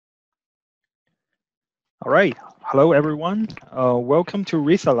All right. Hello, everyone. Welcome to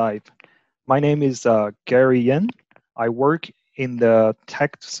RISA Live. My name is Gary Yen. I work in the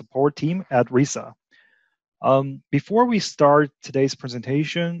tech support team at RISA. Before we start today's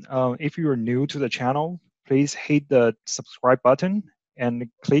presentation, if you are new to the channel, please hit the subscribe button and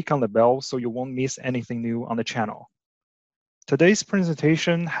click on the bell so you won't miss anything new on the channel. Today's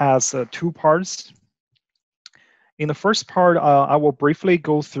presentation has two parts. In the first part, I will briefly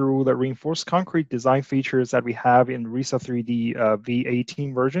go through the reinforced concrete design features that we have in RISA-3D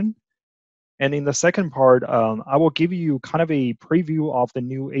V18 version. And in the second part, I will give you kind of a preview of the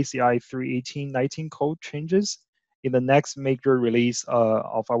new ACI 3.18.19 code changes in the next major release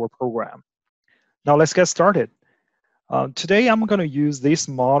of our program. Now let's get started. Today, I'm going to use this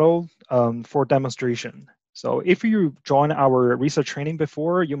model for demonstration. So if you joined our RISA training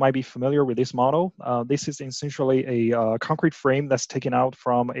before, you might be familiar with this model. This is essentially a concrete frame that's taken out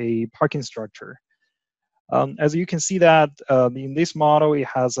from a parking structure. As you can see that in this model, it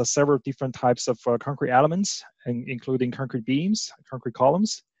has several different types of concrete elements, including concrete beams, concrete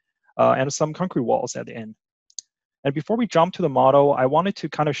columns, and some concrete walls at the end. And before we jump to the model, I wanted to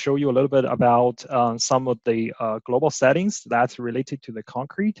kind of show you a little bit about some of the global settings that's related to the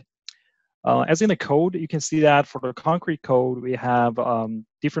concrete. As in the code, you can see that for the concrete code, we have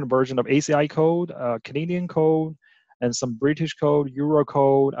different version of ACI code, Canadian code, and some British code, Euro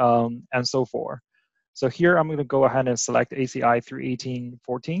code, and so forth. So here I'm going to go ahead and select ACI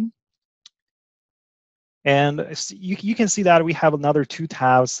 3.18.14. And you can see that we have another two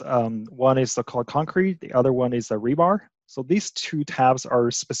tabs. One is called concrete, the other one is the rebar. So these two tabs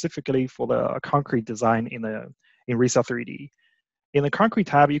are specifically for the concrete design in RISA 3D. In the concrete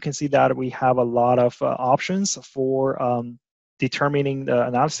tab, you can see that we have a lot of options for determining the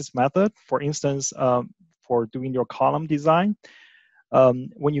analysis method. For instance, for doing your column design,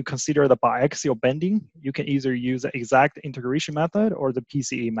 when you consider the biaxial bending, you can either use the exact integration method or the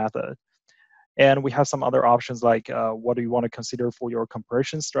PCA method. And we have some other options like what do you want to consider for your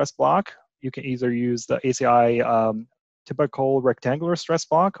compression stress block. You can either use the ACI typical rectangular stress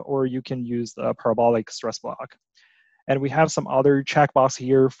block, or you can use the parabolic stress block. And we have some other checkbox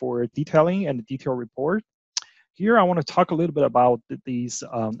here for detailing and detail report. Here, I want to talk a little bit about these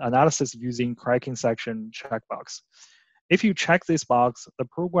analysis using cracking section checkbox. If you check this box, the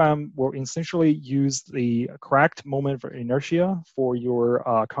program will essentially use the cracked moment of inertia for your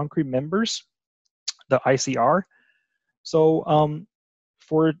concrete members, the ICR. So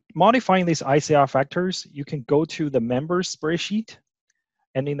for modifying these ICR factors, you can go to the members spreadsheet.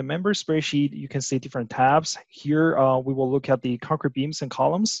 And in the members spreadsheet, you can see different tabs. Here, we will look at the concrete beams and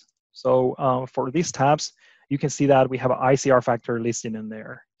columns. So for these tabs, you can see that we have an ICR factor listed in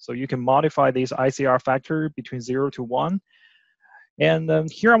there. So you can modify these ICR factor between 0 to 1. And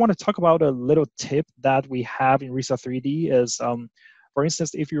here I want to talk about a little tip that we have in RISA 3D is, for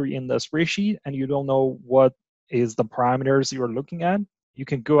instance, if you're in the spreadsheet and you don't know what is the parameters you're looking at, you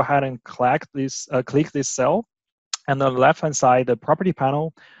can go ahead and click this cell. And on the left-hand side, the property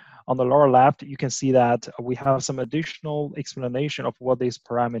panel, on the lower left, you can see that we have some additional explanation of what this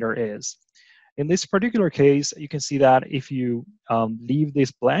parameter is. In this particular case, you can see that if you leave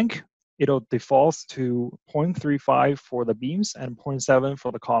this blank, it'll default to 0.35 for the beams and 0.7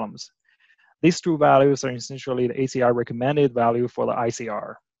 for the columns. These two values are essentially the ACI recommended value for the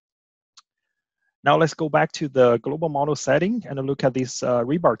ICR. Now let's go back to the global model setting and look at this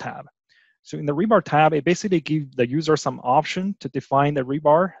rebar tab. So in the rebar tab, it basically gives the user some option to define the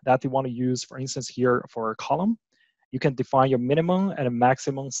rebar that they want to use, for instance, here for a column. You can define your minimum and a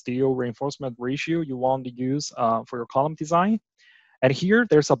maximum steel reinforcement ratio you want to use for your column design. And here,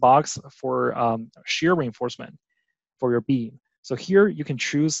 there's a box for shear reinforcement for your beam. So here, you can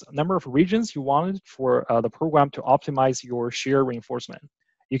choose a number of regions you wanted for the program to optimize your shear reinforcement.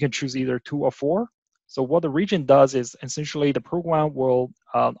 You can choose either 2 or 4. So what the region does is essentially the program will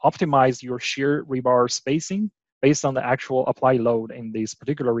optimize your shear rebar spacing based on the actual applied load in this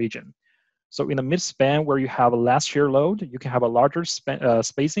particular region. So in the mid-span where you have a less shear load, you can have a larger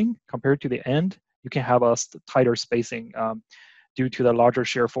spacing compared to the end. You can have a tighter spacing due to the larger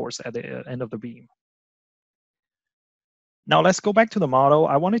shear force at the end of the beam. Now let's go back to the model.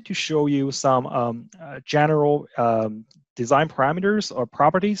 I wanted to show you some general design parameters or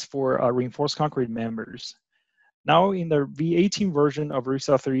properties for reinforced concrete members. Now in the V18 version of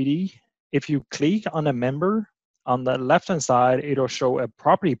RISA 3D, if you click on a member, on the left-hand side, it'll show a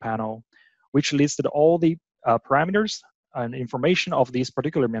property panel which listed all the parameters and information of this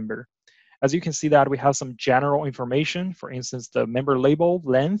particular member. As you can see that we have some general information, for instance, the member label,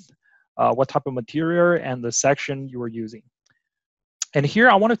 length, what type of material, and the section you are using. And here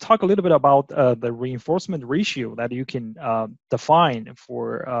I want to talk a little bit about the reinforcement ratio that you can define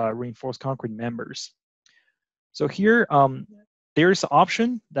for reinforced concrete members. So here, there's an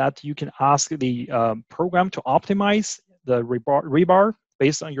option that you can ask the program to optimize the rebar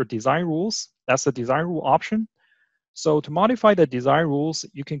based on your design rules. That's the design rule option. So to modify the design rules,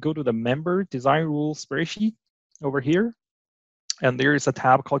 you can go to the member design rule spreadsheet over here, and there is a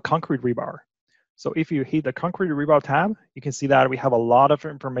tab called concrete rebar. So if you hit the concrete rebar tab, you can see that we have a lot of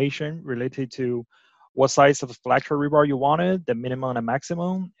information related to what size of flexure rebar you wanted, the minimum and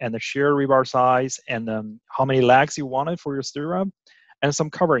maximum, and the shear rebar size, and how many legs you wanted for your stirrup, and some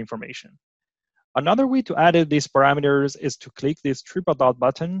cover information. Another way to edit these parameters is to click this triple dot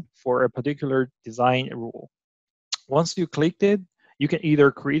button for a particular design rule. Once you clicked it, you can either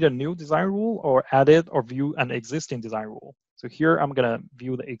create a new design rule or edit or view an existing design rule. So here I'm gonna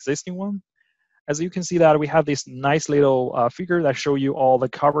view the existing one. As you can see that we have this nice little figure that show you all the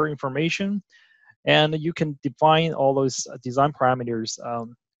cover information, and you can define all those design parameters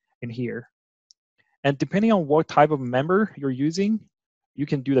in here. And depending on what type of member you're using, you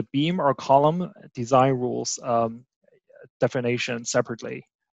can do the beam or column design rules definition separately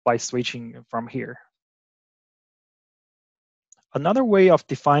by switching from here. Another way of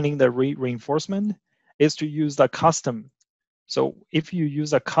defining the reinforcement is to use the custom. So if you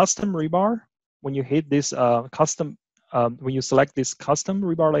use a custom rebar, when you hit this when you select this custom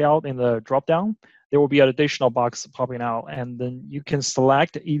rebar layout in the dropdown, there will be an additional box popping out, and then you can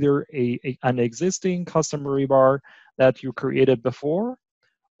select either an existing custom rebar that you created before,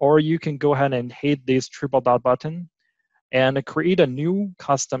 or you can go ahead and hit this triple dot button and create a new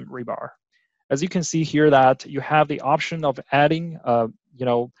custom rebar. As you can see here that you have the option of adding,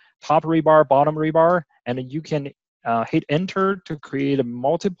 top rebar, bottom rebar, and you can hit enter to create a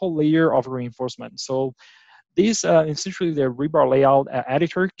multiple layer of reinforcement. So these essentially the rebar layout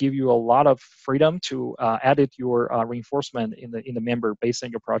editor give you a lot of freedom to edit your reinforcement in the member based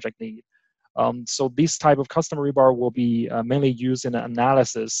on your project need. So this type of custom rebar will be mainly used in an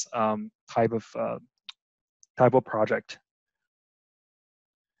analysis type of project.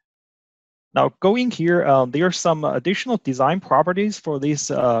 Now going here, there are some additional design properties for this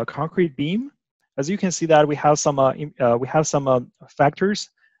concrete beam. As you can see that we have some factors.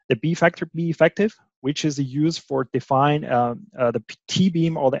 The B factor, B effective, which is used for define the T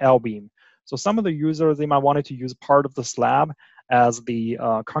beam or the L beam. So some of the users, they might want to use part of the slab as the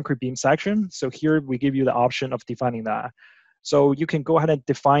concrete beam section. So here we give you the option of defining that. So you can go ahead and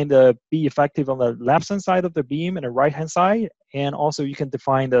define the B effective on the left-hand side of the beam and the right-hand side, and also you can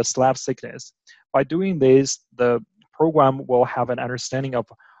define the slab thickness. By doing this, the program will have an understanding of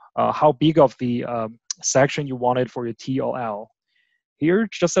how big of the section you wanted for your T or L. Here,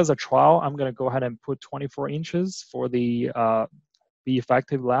 just as a trial, I'm gonna go ahead and put 24 inches for the B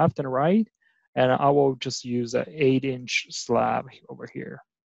effective left and right, and I will just use an 8-inch slab over here.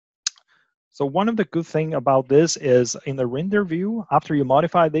 So one of the good things about this is in the render view, after you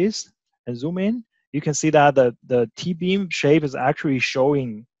modify this and zoom in, you can see that the T-beam shape is actually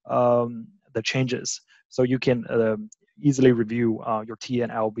showing the changes. So you can easily review your T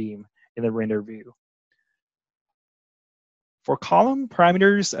and L beam in the render view. For column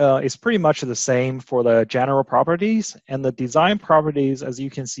parameters, it's pretty much the same for the general properties, and the design properties, as you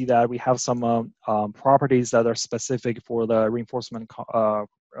can see that we have some properties that are specific for the reinforcement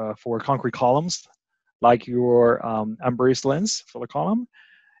for concrete columns, like your embrace length for the column,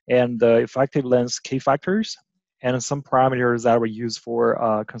 and the effective length K factors, and some parameters that were used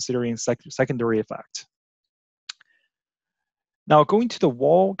for considering secondary effect. Now going to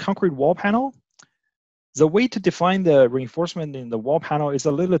the concrete wall panel, the way to define the reinforcement in the wall panel is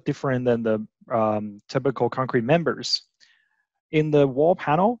a little different than the typical concrete members. In the wall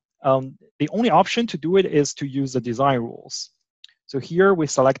panel, the only option to do it is to use the design rules. So here we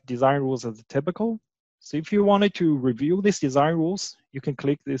select design rules as typical. So if you wanted to review these design rules, you can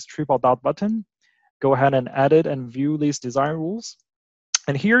click this triple dot button, go ahead and edit and view these design rules.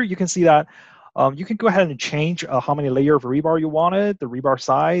 And here you can see that you can go ahead and change how many layers of rebar you wanted, the rebar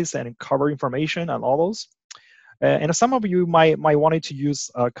size, and cover information, and all those. And some of you might want to use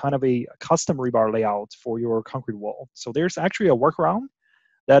kind of a custom rebar layout for your concrete wall. So there's actually a workaround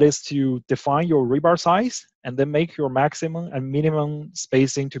that is to define your rebar size and then make your maximum and minimum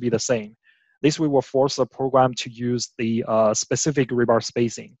spacing to be the same. This way will force the program to use the specific rebar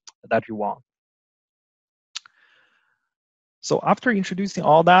spacing that you want. So after introducing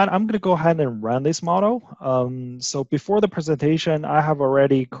all that, I'm going to go ahead and run this model. So before the presentation, I have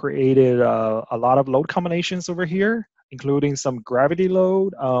already created a lot of load combinations over here, including some gravity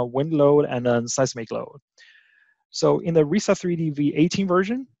load, wind load, and then seismic load. So in the RISA-3D V18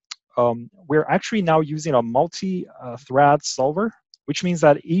 version, we're actually now using a multi-thread solver, which means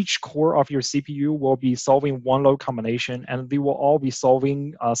that each core of your CPU will be solving one load combination, and they will all be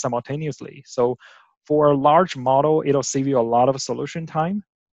solving simultaneously. So for a large model, it'll save you a lot of solution time.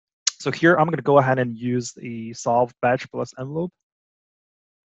 So here, I'm going to go ahead and use the solve batch plus envelope.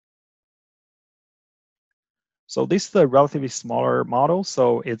 So this is a relatively smaller model,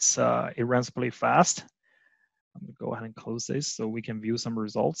 so it runs pretty fast. I'm going to go ahead and close this so we can view some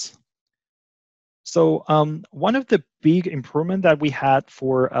results. So one of the big improvement that we had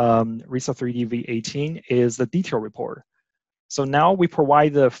for RISA-3D V18 is the detail report. So now we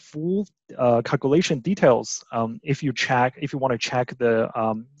provide the full calculation details if you want to check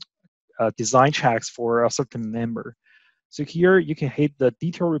the design checks for a certain member. So here you can hit the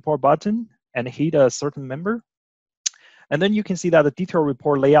detail report button and hit a certain member. And then you can see that the detail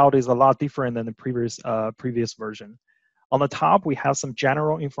report layout is a lot different than the previous version. On the top, we have some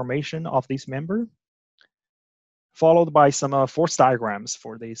general information of this member, followed by some force diagrams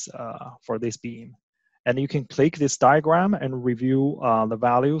for this beam. And you can click this diagram and review the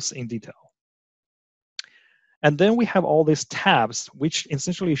values in detail. And then we have all these tabs, which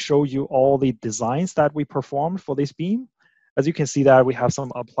essentially show you all the designs that we performed for this beam. As you can see that we have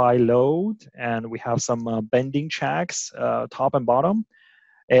some apply load, and we have some bending checks, top and bottom.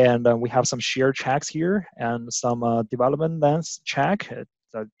 And we have some shear checks here, and some development length check,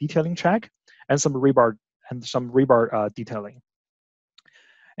 detailing check, and some rebar detailing.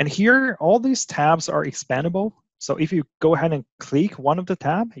 And here, all these tabs are expandable. So if you go ahead and click one of the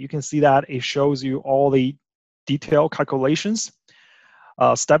tab, you can see that it shows you all the detailed calculations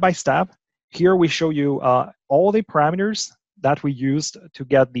step by step. Here we show you all the parameters that we used to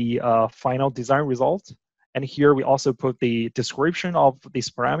get the final design result. And here we also put the description of this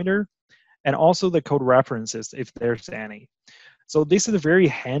parameter and also the code references if there's any. So this is very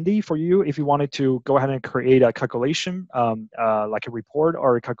handy for you if you wanted to go ahead and create a calculation, like a report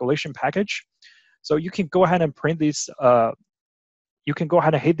or a calculation package. So you can go ahead and print this. You can go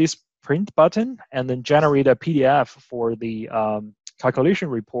ahead and hit this print button and then generate a PDF for the calculation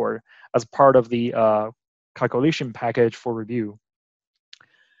report as part of the calculation package for review.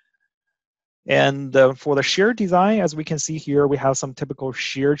 And for the shear design, as we can see here, we have some typical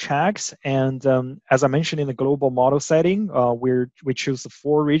shear checks. And as I mentioned in the global model setting, we choose the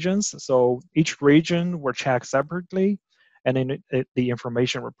 4 regions. So each region were checked separately, and then the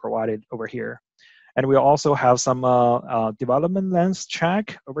information were provided over here. And we also have some development length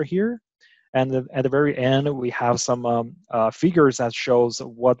check over here. And at the very end, we have some figures that shows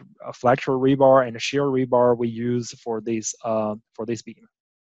what flexural rebar and shear rebar we use for this beam.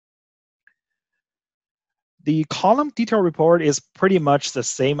 The column detail report is pretty much the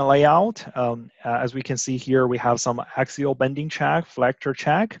same layout. As we can see here, we have some axial bending check, flexure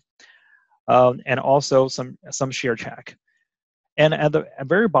check, and also some shear check. And at the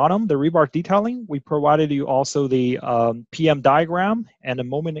very bottom, the rebar detailing, we provided you also the PM diagram and a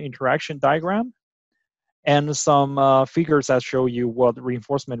moment interaction diagram, and some figures that show you what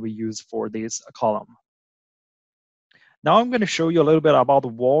reinforcement we use for this column. Now I'm going to show you a little bit about the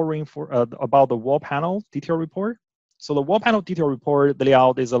wall panel detail report. So the wall panel detail report, the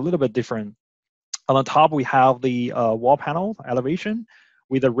layout is a little bit different. On the top, we have the wall panel elevation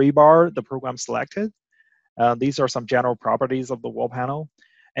with the rebar, the program selected. These are some general properties of the wall panel.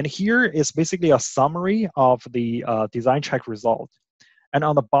 And here is basically a summary of the design check result. And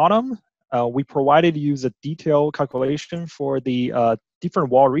on the bottom, we provided you the detailed calculation for the different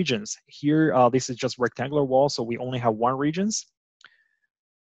wall regions. Here, this is just rectangular wall, so we only have 1 regions.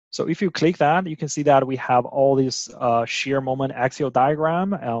 So if you click that, you can see that we have all this shear moment axial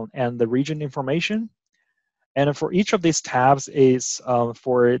diagram and the region information. And for each of these tabs is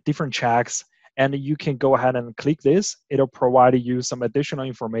for different checks. And you can go ahead and click this. It'll provide you some additional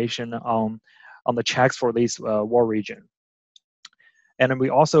information on the checks for this wall region. And we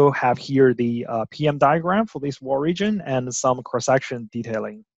also have here the PM diagram for this wall region and some cross-section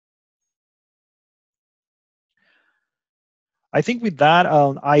detailing. I think with that,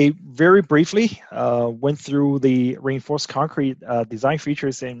 I very briefly went through the reinforced concrete design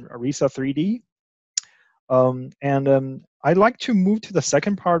features in RISA-3D. I'd like to move to the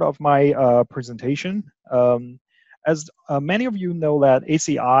second part of my presentation. As many of you know that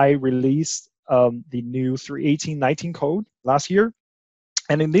ACI released the new 3.18.19 code last year.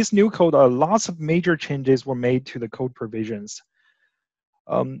 And in this new code, lots of major changes were made to the code provisions.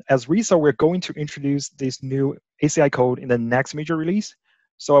 As RISA, we're going to introduce this new ACI code in the next major release.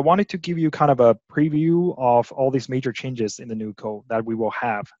 So I wanted to give you kind of a preview of all these major changes in the new code that we will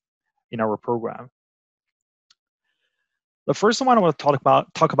have in our program. The first one I want to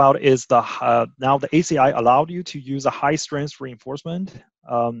talk about is the now the ACI allowed you to use a high strength reinforcement,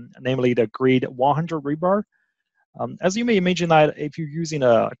 namely the grade 100 rebar. As you may imagine that if you're using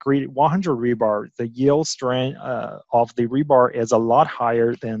a grade 100 rebar, the yield strength of the rebar is a lot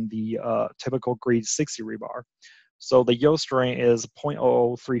higher than the typical grade 60 rebar. So the yield strength is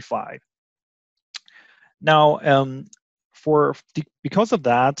 0.0035. Now, because of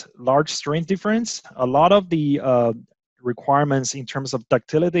that large strength difference, a lot of the requirements in terms of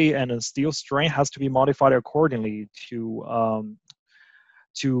ductility and steel strength has to be modified accordingly to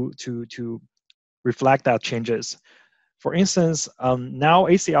reflect that changes. For instance, now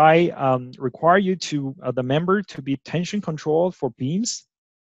ACI require you to the member to be tension controlled for beams,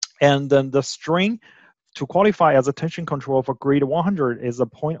 and then the string to qualify as a tension control for grade 100 is a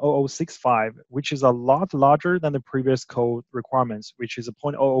 0.0065, which is a lot larger than the previous code requirements, which is a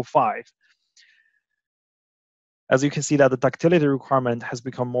 0.005. As you can see that the ductility requirement has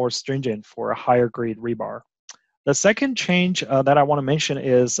become more stringent for a higher grade rebar. The second change that I want to mention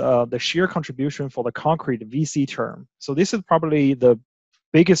is the shear contribution for the concrete VC term. So this is probably the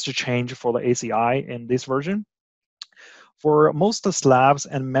biggest change for the ACI in this version. For most slabs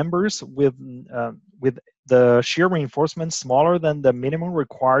and members with the shear reinforcement smaller than the minimum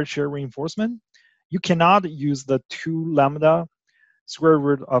required shear reinforcement, you cannot use the 2 lambda square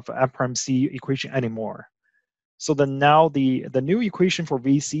root of FRMC equation anymore. So now the new equation for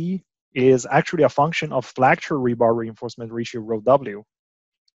VC is actually a function of flexure rebar reinforcement ratio rho W.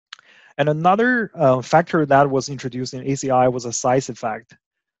 And another factor that was introduced in ACI was a size effect.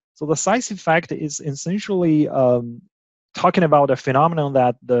 So the size effect is essentially talking about a phenomenon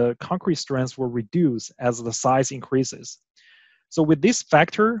that the concrete strength will reduce as the size increases. So with this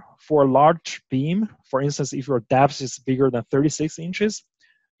factor, for a large beam, for instance, if your depth is bigger than 36 inches,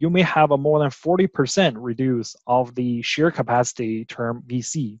 you may have a more than 40% reduce of the shear capacity term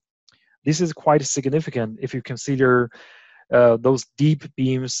VC. This is quite significant if you consider those deep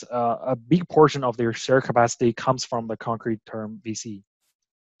beams, a big portion of their shear capacity comes from the concrete term VC.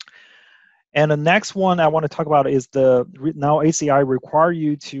 And the next one I want to talk about is now ACI require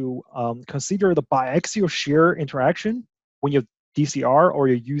you to consider the biaxial shear interaction when your DCR or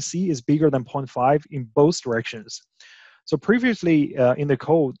your UC is bigger than 0.5 in both directions. So previously in the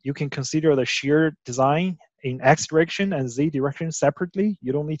code, you can consider the shear design in X direction and Z direction separately.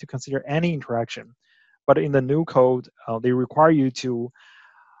 You don't need to consider any interaction. But in the new code, they require you to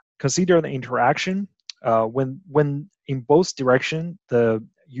consider the interaction when in both directions, the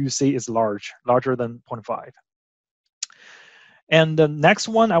UC is larger than 0.5. And the next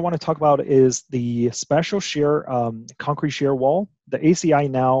one I want to talk about is the special shear concrete shear wall. The ACI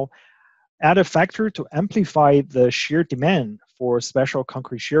now add a factor to amplify the shear demand for special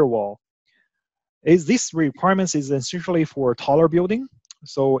concrete shear wall. This requirement is essentially for a taller building.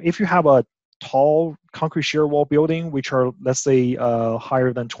 So if you have a tall concrete shear wall building, which are, let's say,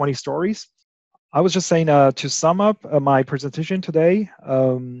 higher than 20 stories, I was just saying to sum up my presentation today,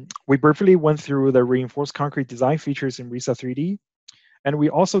 we briefly went through the reinforced concrete design features in RISA-3D. And we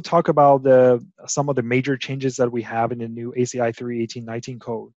also talk about some of the major changes that we have in the new ACI 3.18.19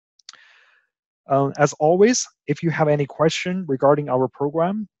 code. As always, if you have any question regarding our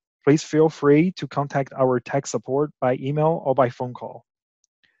program, please feel free to contact our tech support by email or by phone call.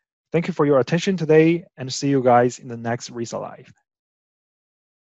 Thank you for your attention today, and see you guys in the next RISA Live.